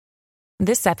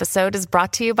This episode is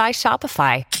brought to you by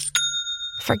Shopify.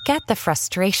 Forget the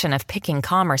frustration of picking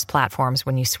commerce platforms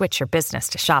when you switch your business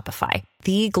to Shopify,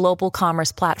 the global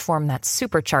commerce platform that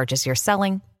supercharges your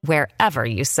selling wherever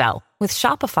you sell. With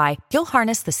Shopify, you'll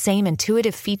harness the same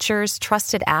intuitive features,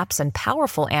 trusted apps, and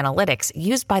powerful analytics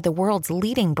used by the world's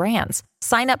leading brands.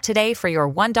 Sign up today for your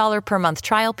 $1 per month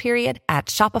trial period at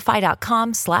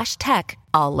shopify.com/tech,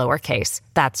 all lowercase.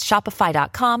 That's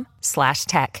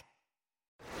shopify.com/tech.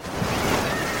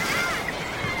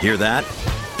 Hear that?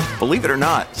 Believe it or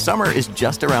not, summer is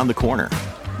just around the corner.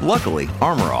 Luckily,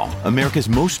 Armor All, America's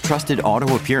most trusted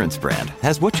auto appearance brand,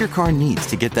 has what your car needs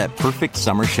to get that perfect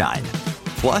summer shine.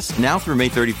 Plus, now through May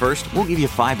 31st, we'll give you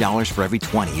 $5 for every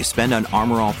 $20 you spend on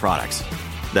Armor All products.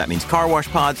 That means car wash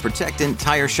pods, protectant,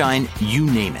 tire shine, you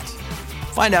name it.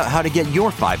 Find out how to get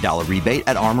your $5 rebate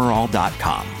at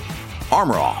armorall.com.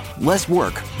 Armor All, less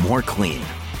work, more clean.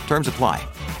 Terms apply.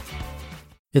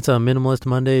 It's a Minimalist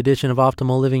Monday edition of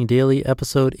Optimal Living Daily,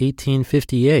 episode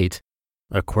 1858,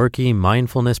 a quirky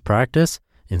mindfulness practice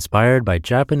inspired by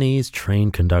Japanese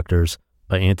train conductors,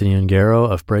 by Anthony Ungaro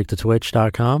of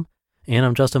BreakTheTwitch.com. And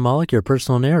I'm Justin Malik, your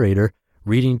personal narrator,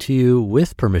 reading to you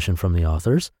with permission from the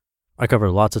authors. I cover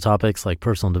lots of topics like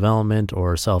personal development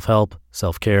or self-help,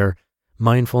 self-care,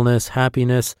 mindfulness,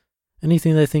 happiness,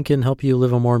 anything that I think can help you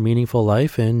live a more meaningful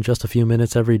life in just a few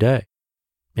minutes every day.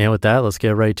 And with that, let's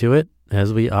get right to it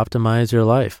as we optimize your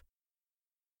life.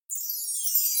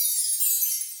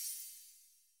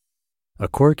 A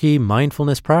quirky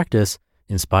mindfulness practice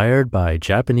inspired by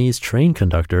Japanese train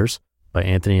conductors, by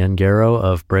Anthony Ungaro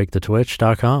of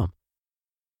BreakTheTwitch.com.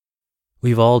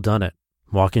 We've all done it.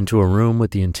 Walk into a room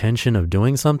with the intention of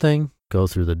doing something, go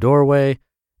through the doorway,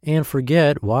 and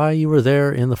forget why you were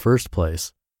there in the first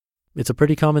place. It's a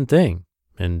pretty common thing,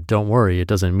 and don't worry, it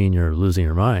doesn't mean you're losing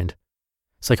your mind.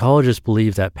 Psychologists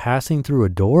believe that passing through a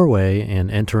doorway and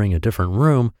entering a different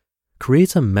room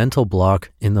creates a mental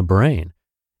block in the brain.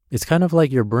 It's kind of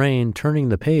like your brain turning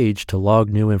the page to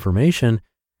log new information,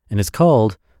 and it's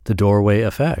called the doorway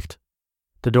effect.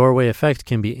 The doorway effect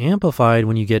can be amplified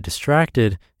when you get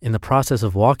distracted in the process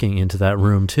of walking into that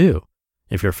room too.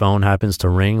 If your phone happens to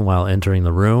ring while entering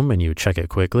the room and you check it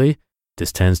quickly,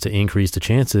 this tends to increase the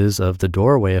chances of the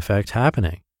doorway effect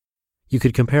happening. You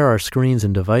could compare our screens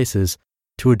and devices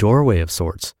to a doorway of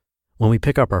sorts. When we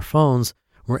pick up our phones,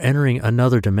 we're entering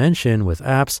another dimension with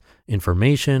apps,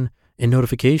 information, and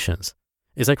notifications.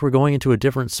 It's like we're going into a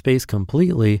different space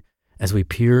completely as we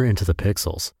peer into the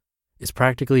pixels. It's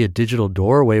practically a digital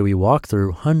doorway we walk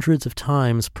through hundreds of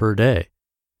times per day.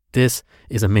 This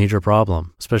is a major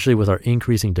problem, especially with our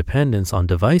increasing dependence on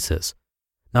devices.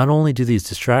 Not only do these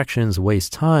distractions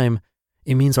waste time,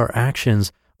 it means our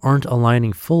actions aren't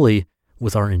aligning fully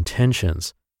with our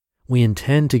intentions. We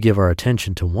intend to give our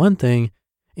attention to one thing,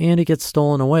 and it gets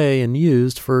stolen away and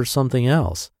used for something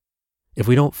else. If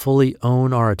we don't fully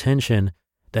own our attention,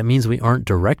 that means we aren't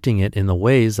directing it in the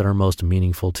ways that are most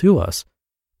meaningful to us.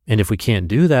 And if we can't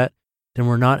do that, then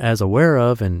we're not as aware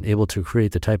of and able to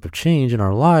create the type of change in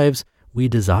our lives we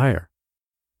desire.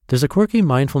 There's a quirky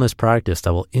mindfulness practice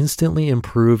that will instantly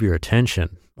improve your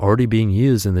attention, already being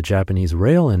used in the Japanese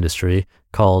rail industry,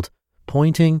 called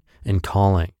pointing and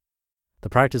calling. The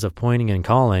practice of pointing and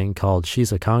calling, called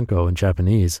shisakanko in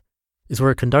Japanese, is where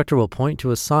a conductor will point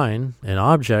to a sign, an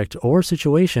object, or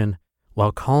situation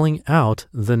while calling out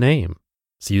the name.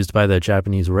 It's used by the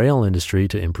Japanese rail industry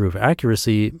to improve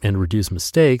accuracy and reduce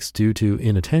mistakes due to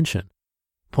inattention.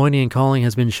 Pointing and calling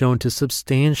has been shown to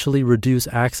substantially reduce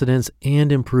accidents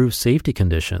and improve safety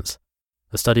conditions.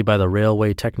 A study by the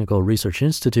Railway Technical Research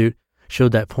Institute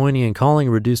showed that pointing and calling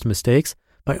reduced mistakes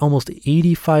by almost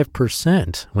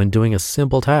 85% when doing a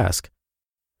simple task.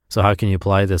 So how can you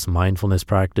apply this mindfulness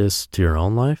practice to your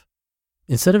own life?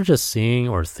 Instead of just seeing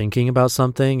or thinking about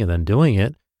something and then doing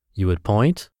it, you would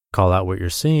point, call out what you're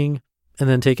seeing, and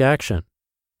then take action.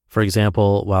 For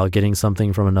example, while getting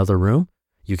something from another room,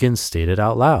 you can state it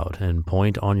out loud and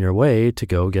point on your way to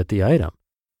go get the item.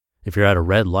 If you're at a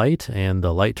red light and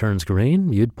the light turns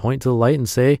green, you'd point to the light and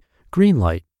say, "Green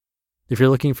light." If you're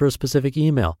looking for a specific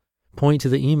email, point to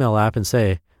the email app and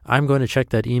say, "I'm going to check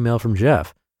that email from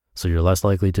Jeff," so you're less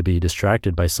likely to be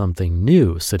distracted by something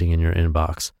new sitting in your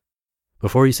inbox.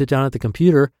 Before you sit down at the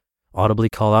computer, audibly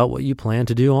call out what you plan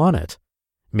to do on it.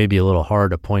 It may be a little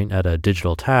hard to point at a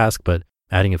digital task, but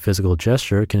adding a physical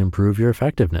gesture can improve your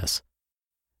effectiveness.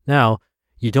 Now,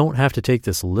 you don't have to take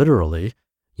this literally.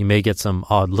 You may get some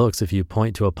odd looks if you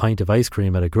point to a pint of ice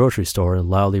cream at a grocery store and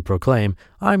loudly proclaim,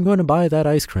 "I'm going to buy that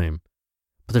ice cream."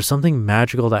 But there's something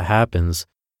magical that happens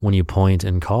when you point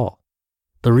and call.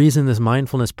 The reason this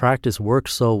mindfulness practice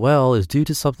works so well is due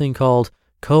to something called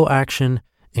co-action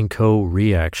and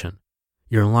co-reaction.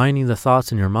 You're aligning the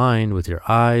thoughts in your mind with your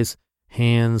eyes,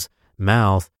 hands,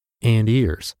 mouth, and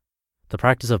ears. The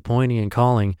practice of pointing and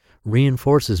calling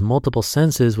reinforces multiple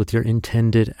senses with your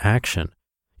intended action.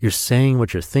 You're saying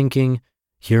what you're thinking,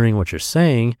 hearing what you're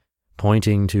saying,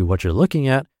 pointing to what you're looking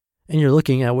at, and you're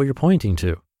looking at what you're pointing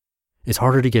to. It's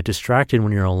harder to get distracted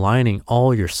when you're aligning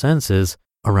all your senses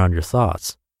around your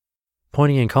thoughts.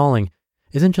 Pointing and calling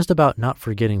isn't just about not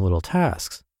forgetting little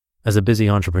tasks. As a busy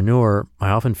entrepreneur, I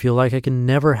often feel like I can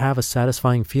never have a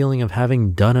satisfying feeling of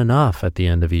having done enough at the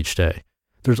end of each day.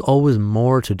 There's always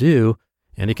more to do,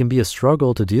 and it can be a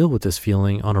struggle to deal with this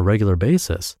feeling on a regular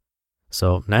basis.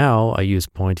 So now I use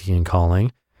pointing and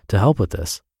calling to help with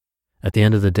this. At the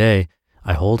end of the day,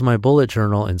 I hold my bullet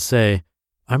journal and say,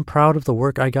 I'm proud of the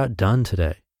work I got done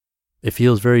today. It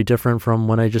feels very different from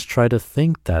when I just try to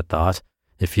think that thought.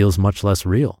 It feels much less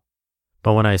real.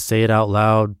 But when I say it out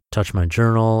loud, touch my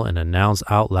journal, and announce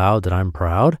out loud that I'm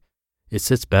proud, it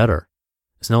sits better.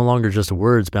 It's no longer just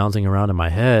words bouncing around in my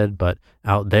head, but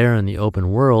out there in the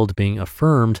open world being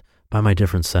affirmed by my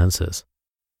different senses.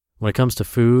 When it comes to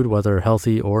food, whether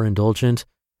healthy or indulgent,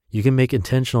 you can make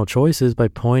intentional choices by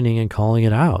pointing and calling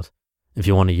it out. If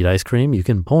you want to eat ice cream, you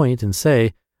can point and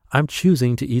say, I'm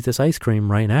choosing to eat this ice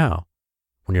cream right now.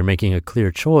 When you're making a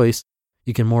clear choice,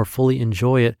 you can more fully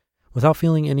enjoy it without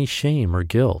feeling any shame or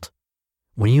guilt.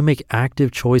 When you make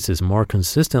active choices more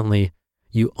consistently,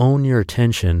 you own your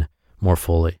attention more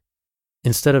fully.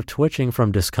 Instead of twitching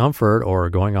from discomfort or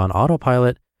going on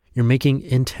autopilot, you're making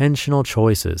intentional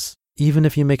choices, even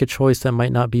if you make a choice that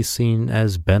might not be seen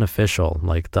as beneficial,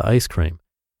 like the ice cream.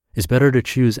 It's better to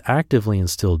choose actively and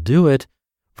still do it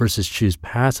versus choose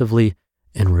passively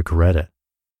and regret it.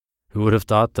 Who would have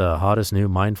thought the hottest new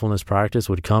mindfulness practice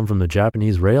would come from the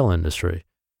Japanese rail industry?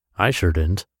 I sure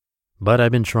didn't. But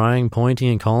I've been trying pointing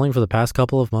and calling for the past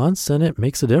couple of months, and it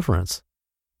makes a difference.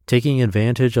 Taking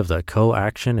advantage of the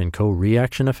co-action and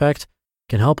co-reaction effect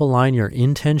can help align your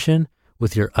intention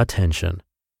with your attention.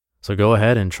 So go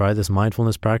ahead and try this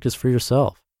mindfulness practice for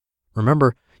yourself.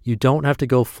 Remember, you don't have to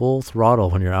go full throttle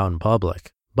when you're out in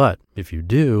public, but if you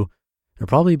do, it'll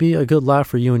probably be a good laugh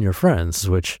for you and your friends,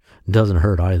 which doesn't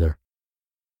hurt either.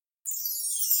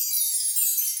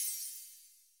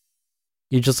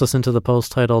 You just listened to the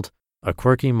post titled, A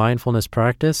Quirky Mindfulness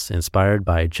Practice Inspired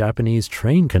by Japanese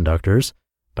Train Conductors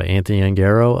by Anthony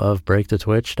Ongaro of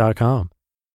BreakTheTwitch.com.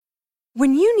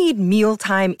 When you need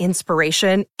mealtime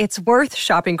inspiration, it's worth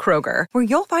shopping Kroger, where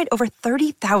you'll find over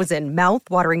 30,000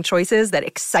 mouth-watering choices that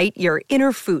excite your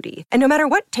inner foodie. And no matter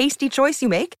what tasty choice you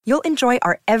make, you'll enjoy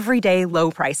our everyday low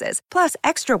prices, plus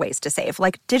extra ways to save,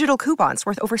 like digital coupons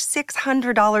worth over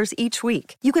 $600 each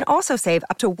week. You can also save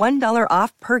up to $1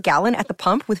 off per gallon at the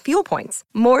pump with fuel points.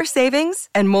 More savings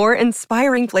and more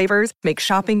inspiring flavors make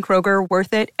shopping Kroger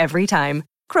worth it every time.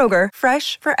 Kroger,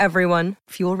 fresh for everyone.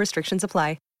 Fuel restrictions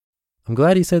apply. I'm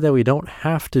glad he said that we don't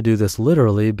have to do this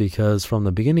literally, because from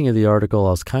the beginning of the article,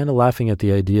 I was kind of laughing at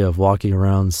the idea of walking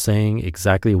around saying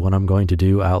exactly what I'm going to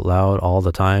do out loud all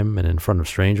the time and in front of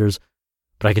strangers.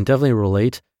 But I can definitely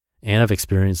relate, and I've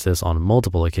experienced this on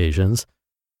multiple occasions.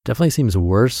 Definitely seems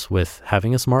worse with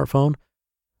having a smartphone.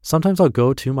 Sometimes I'll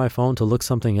go to my phone to look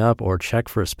something up or check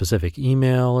for a specific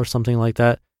email or something like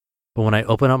that. But when I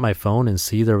open up my phone and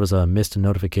see there was a missed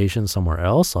notification somewhere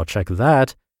else, I'll check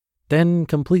that, then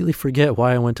completely forget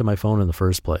why I went to my phone in the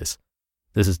first place.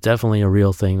 This is definitely a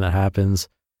real thing that happens.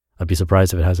 I'd be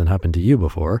surprised if it hasn't happened to you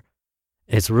before.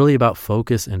 It's really about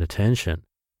focus and attention.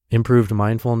 Improved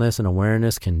mindfulness and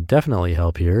awareness can definitely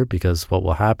help here, because what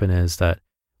will happen is that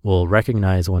we'll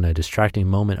recognize when a distracting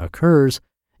moment occurs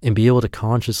and be able to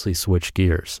consciously switch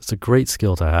gears. It's a great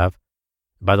skill to have.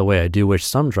 By the way, I do wish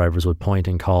some drivers would point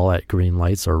and call at green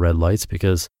lights or red lights,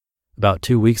 because about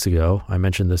 2 weeks ago, I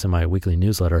mentioned this in my weekly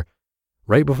newsletter,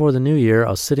 right before the new year,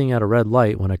 I was sitting at a red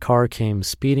light when a car came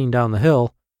speeding down the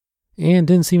hill and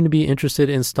didn't seem to be interested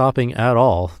in stopping at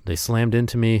all. They slammed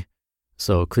into me,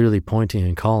 so clearly pointing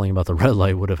and calling about the red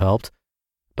light would have helped.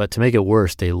 But to make it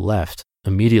worse, they left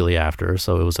immediately after,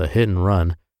 so it was a hit and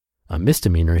run, a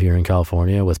misdemeanor here in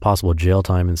California with possible jail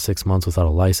time and 6 months without a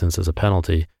license as a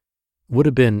penalty. Would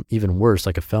have been even worse,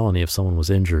 like a felony, if someone was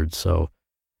injured. So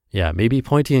yeah, maybe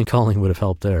pointing and calling would have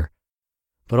helped there.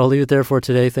 But I'll leave it there for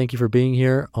today. Thank you for being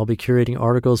here. I'll be curating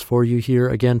articles for you here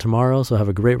again tomorrow, so have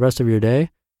a great rest of your day,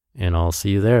 and I'll see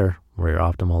you there where your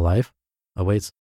optimal life awaits.